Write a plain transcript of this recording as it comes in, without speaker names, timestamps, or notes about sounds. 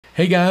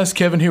Hey guys,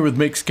 Kevin here with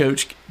Mix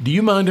Coach. Do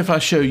you mind if I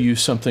show you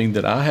something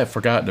that I have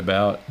forgotten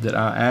about that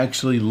I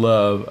actually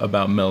love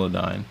about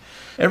Melodyne?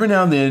 Every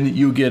now and then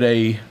you'll get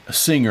a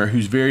singer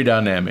who's very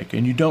dynamic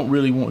and you don't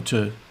really want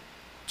to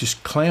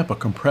just clamp a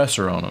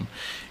compressor on them.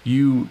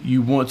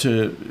 You want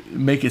to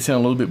make it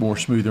sound a little bit more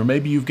smooth, or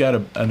maybe you've got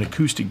an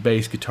acoustic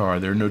bass guitar.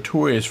 They're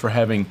notorious for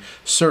having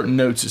certain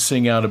notes that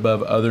sing out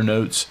above other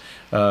notes,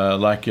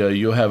 like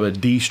you'll have a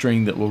D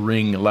string that will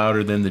ring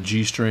louder than the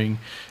G string.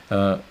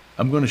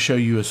 I'm going to show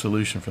you a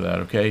solution for that,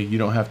 okay? You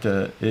don't have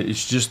to,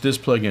 it's just this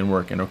plugin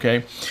working,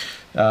 okay?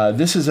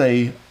 This is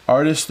a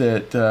artist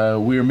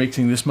that we are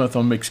mixing this month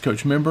on Mix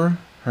Coach Member.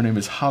 Her name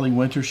is Holly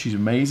Winter. She's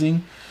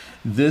amazing.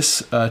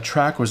 This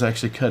track was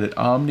actually cut at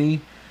Omni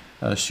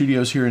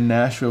Studios here in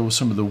Nashville with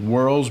some of the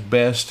world's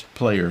best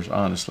players,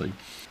 honestly.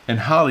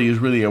 And Holly is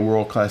really a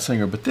world-class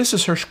singer, but this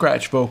is her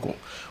scratch vocal.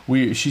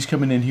 She's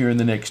coming in here in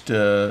the next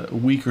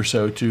week or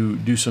so to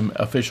do some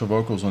official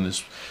vocals on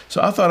this.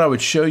 So I thought I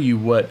would show you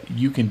what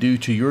you can do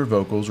to your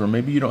vocals, or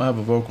maybe you don't have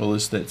a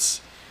vocalist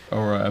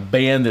or a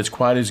band that's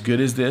quite as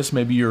good as this.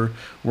 Maybe you're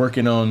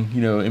working on,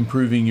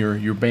 improving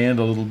your band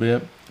a little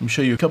bit. Let me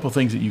show you a couple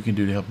things that you can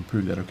do to help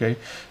improve that, okay?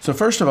 So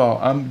first of all,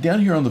 I'm down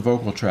here on the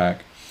vocal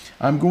track.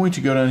 I'm going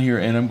to go down here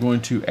and I'm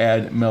going to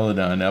add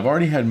Melodyne. Now, I've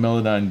already had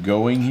Melodyne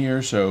going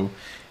here, so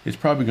it's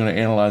probably going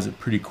to analyze it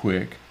pretty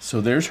quick.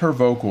 So there's her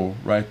vocal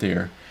right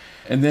there.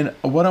 And then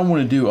what I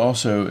want to do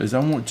also is I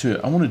want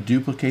to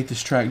duplicate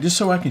this track just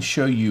so I can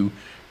show you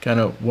kind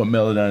of what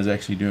Melodyne is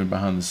actually doing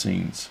behind the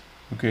scenes.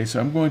 Okay,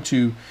 so I'm going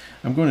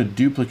to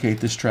duplicate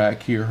this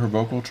track here, her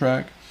vocal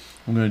track.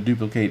 I'm going to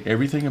duplicate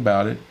everything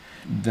about it.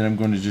 Then I'm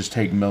going to just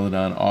take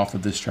Melodyne off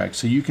of this track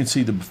so you can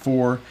see the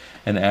before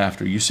and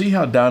after. You see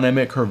how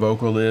dynamic her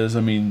vocal is? I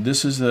mean,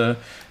 this is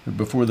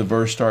before the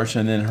verse starts,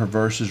 and then her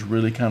verse is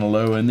really kind of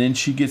low, and then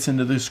she gets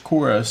into this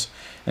chorus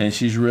and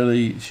she's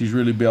really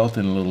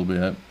belting a little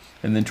bit,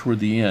 and then toward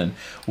the end.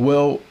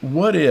 Well,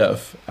 what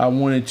if I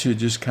wanted to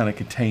just kind of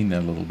contain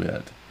that a little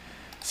bit?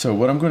 So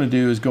what I'm going to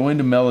do is go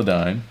into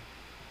Melodyne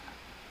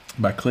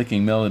by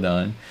clicking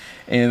Melodyne,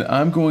 and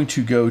I'm going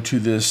to go to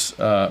this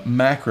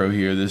macro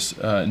here, this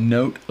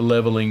note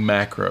leveling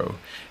macro.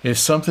 It's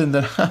something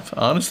that I've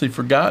honestly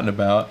forgotten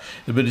about,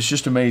 but it's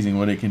just amazing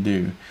what it can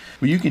do.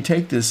 Well, you can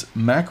take this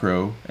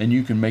macro and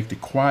you can make the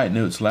quiet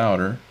notes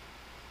louder,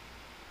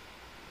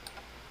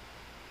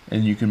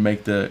 and you can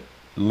make the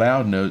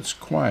loud notes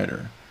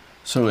quieter.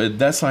 So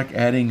that's like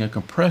adding a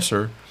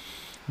compressor,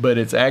 but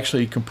it's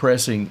actually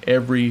compressing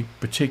every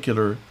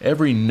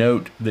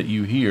note that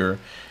you hear,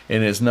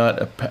 and it's not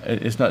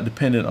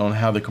dependent on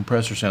how the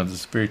compressor sounds.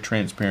 It's very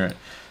transparent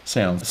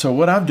sound. So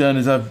what I've done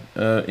is I've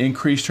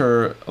increased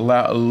her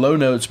low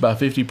notes by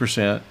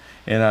 50%,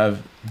 and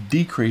I've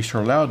decreased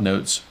her loud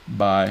notes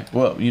by,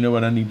 well, you know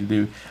what I need to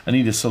do? I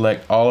need to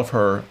select all of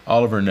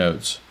her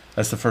notes.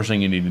 That's the first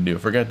thing you need to do.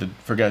 Forgot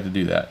to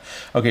do that.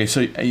 Okay,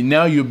 so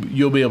now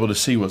you'll be able to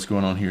see what's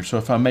going on here. So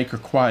if I make her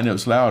quiet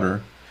notes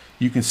louder,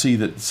 you can see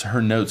that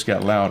her notes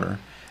got louder.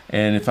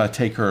 And if I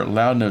take her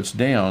loud notes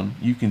down,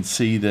 you can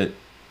see that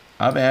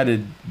I've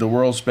added the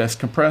world's best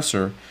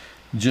compressor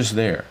just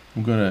there.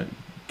 I'm going to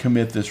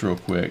commit this real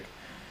quick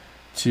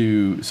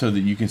so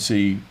that you can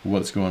see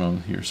what's going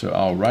on here. So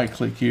I'll right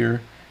click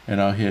here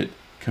and I'll hit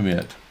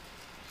commit.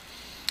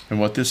 And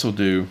what this will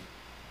do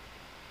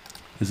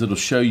is it'll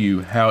show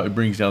you how it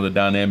brings down the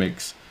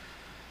dynamics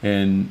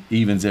and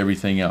evens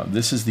everything out.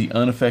 This is the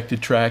unaffected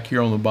track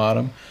here on the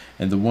bottom,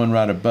 and the one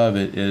right above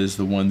it is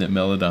the one that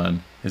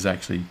Melodyne is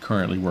actually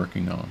currently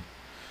working on.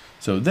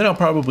 So then I'll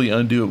probably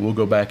undo it. We'll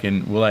go back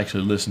and we'll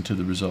actually listen to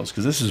the results,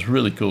 because this is a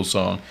really cool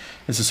song.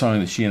 It's a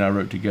song that she and I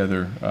wrote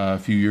together a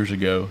few years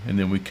ago, and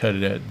then we cut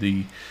it at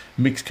the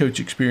Mix Coach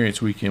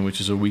Experience Weekend, which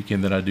is a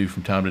weekend that I do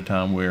from time to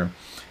time where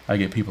I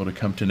get people to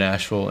come to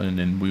Nashville, and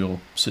then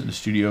we'll sit in the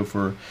studio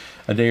for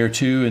a day or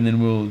two, and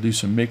then we'll do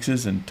some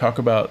mixes and talk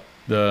about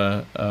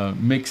the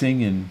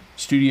mixing and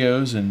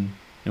studios, and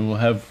we'll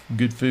have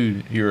good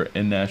food here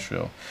in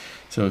Nashville.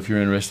 So if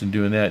you're interested in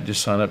doing that,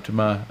 just sign up to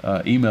my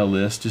email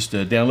list. Just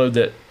download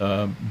that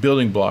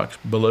building blocks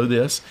below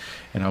this,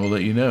 and I will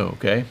let you know,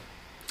 okay?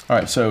 All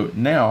right, so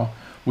now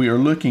we are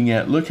looking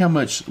at, look how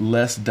much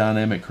less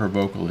dynamic her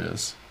vocal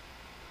is.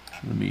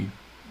 Let me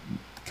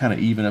kind of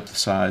even up the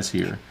size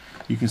here.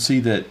 You can see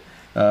that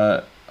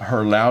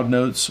her loud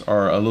notes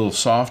are a little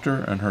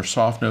softer and her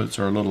soft notes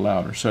are a little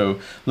louder. So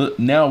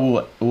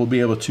now we'll be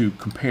able to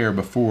compare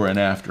before and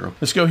after.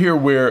 Let's go here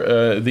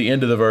where the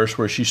end of the verse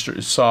where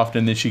she's soft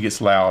and then she gets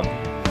loud.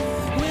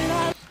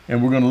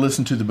 And we're going to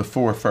listen to the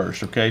before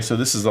first, okay? So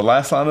this is the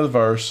last line of the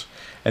verse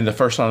and the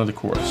first line of the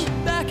chorus.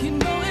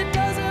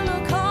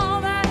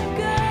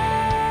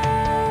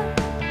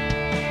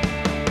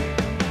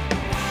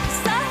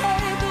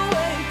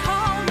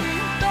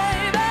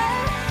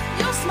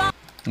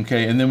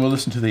 Okay, and then we'll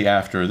listen to the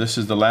after. This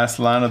is the last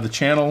line of the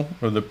channel,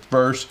 or the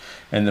verse,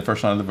 and the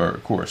first line of the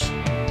chorus. When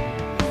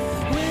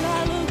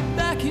I look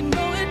back, you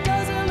know it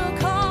doesn't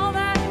look all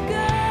that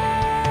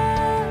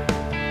good.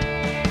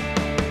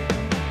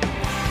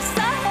 'Cause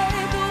I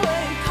hate the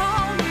way you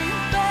call me,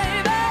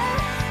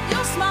 baby.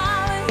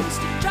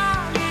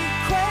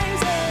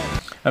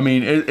 I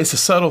mean, it's a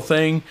subtle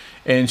thing,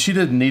 and she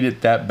doesn't need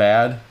it that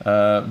bad,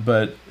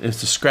 but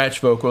it's a scratch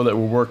vocal that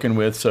we're working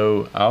with,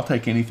 so I'll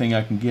take anything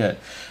I can get.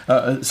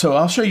 So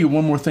I'll show you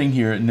one more thing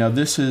here. Now,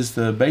 this is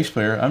the bass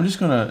player. I'm just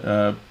going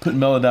to put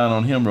Melodyne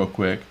on him real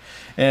quick.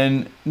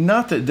 And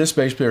not that this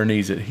bass player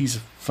needs it. He's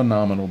a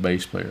phenomenal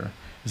bass player.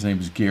 His name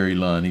is Gary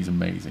Lunn. He's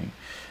amazing.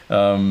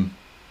 And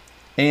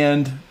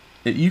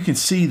you can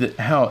see that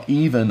how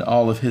even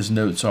all of his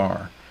notes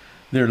are.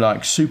 They're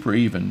like super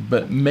even,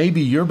 but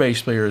maybe your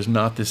bass player is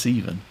not this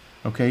even.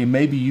 Okay,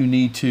 maybe you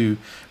need to,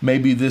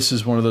 maybe this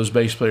is one of those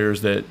bass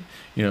players that,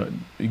 you know,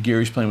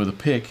 Gary's playing with a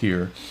pick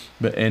here,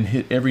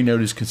 and every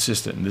note is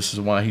consistent. And this is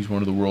why he's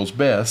one of the world's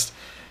best,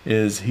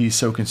 is he's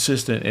so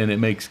consistent, and it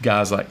makes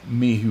guys like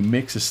me who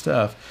mixes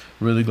stuff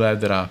really glad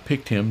that I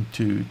picked him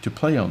to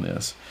play on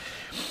this.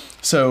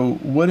 So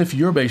what if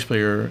your bass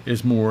player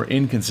is more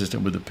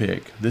inconsistent with the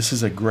pick? This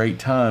is a great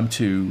time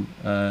to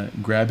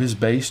grab his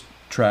bass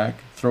track,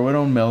 throw it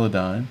on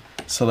Melodyne,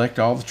 select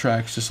all the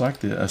tracks just like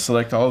this,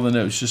 select all the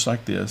notes just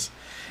like this.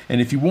 And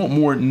if you want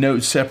more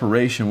note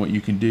separation, what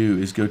you can do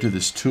is go to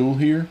this tool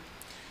here.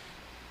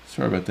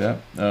 Sorry about that.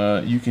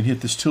 You can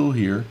hit this tool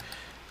here,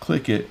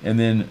 click it, and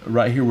then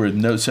right here where the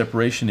note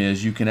separation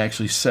is, you can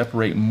actually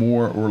separate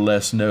more or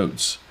less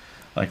notes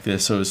like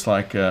this. So it's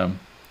like, you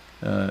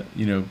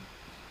know,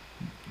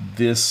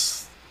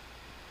 this,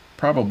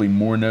 probably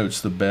more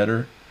notes the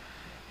better.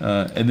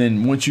 And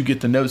then once you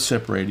get the notes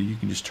separated, you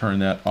can just turn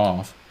that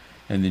off,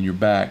 and then you're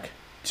back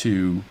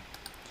to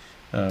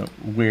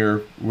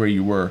where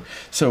you were.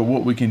 So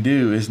what we can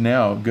do is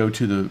now go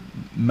to the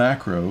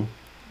macro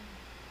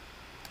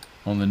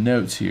on the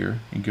notes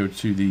here and go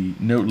to the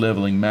note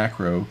leveling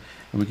macro,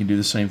 and we can do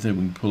the same thing.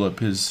 We can pull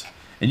up his,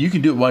 and you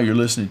can do it while you're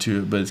listening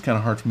to it, but it's kind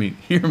of hard for me to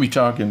hear me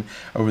talking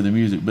over the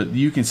music. But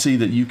you can see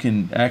that you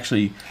can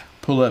actually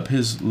pull up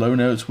his low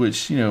notes,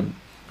 which, you know,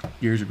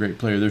 Gary's a great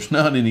player. There's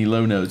not any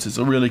low notes. It's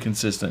really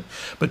consistent.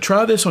 But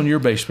try this on your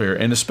bass player,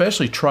 and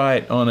especially try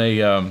it on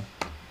an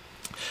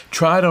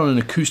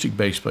acoustic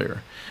bass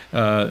player.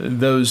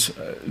 Those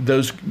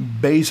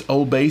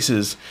old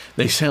basses,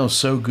 they sound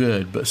so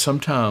good, but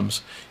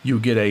sometimes you'll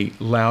get a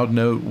loud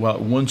note while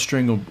one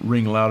string will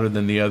ring louder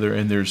than the other,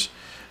 and there's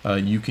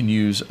you can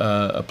use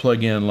a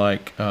plug-in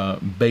like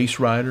Bass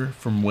Rider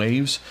from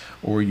Waves,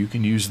 or you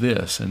can use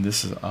this. And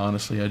this is,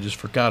 honestly, I just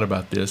forgot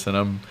about this, and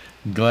I'm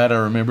glad I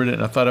remembered it,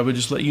 and I thought I would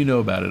just let you know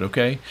about it,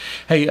 okay?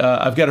 Hey,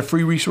 I've got a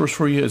free resource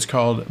for you. It's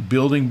called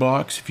Building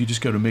Blocks. If you just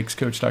go to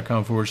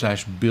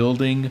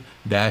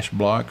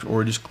mixcoach.com/building-blocks,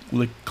 or just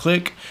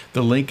click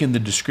the link in the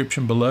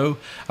description below,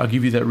 I'll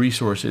give you that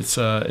resource. It's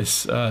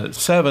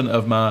 7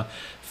 of my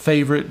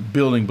favorite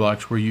building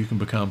blocks where you can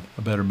become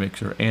a better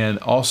mixer. And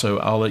also,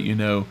 I'll let you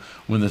know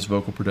when this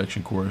vocal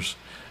production course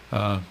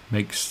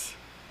makes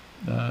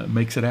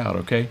it out,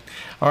 okay?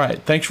 All right,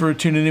 thanks for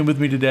tuning in with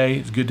me today.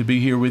 It's good to be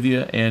here with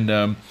you.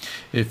 And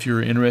if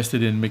you're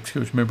interested in Mix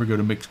Coach Member, go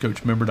to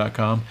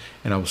mixcoachmember.com,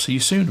 and I will see you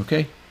soon,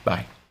 okay?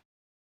 Bye.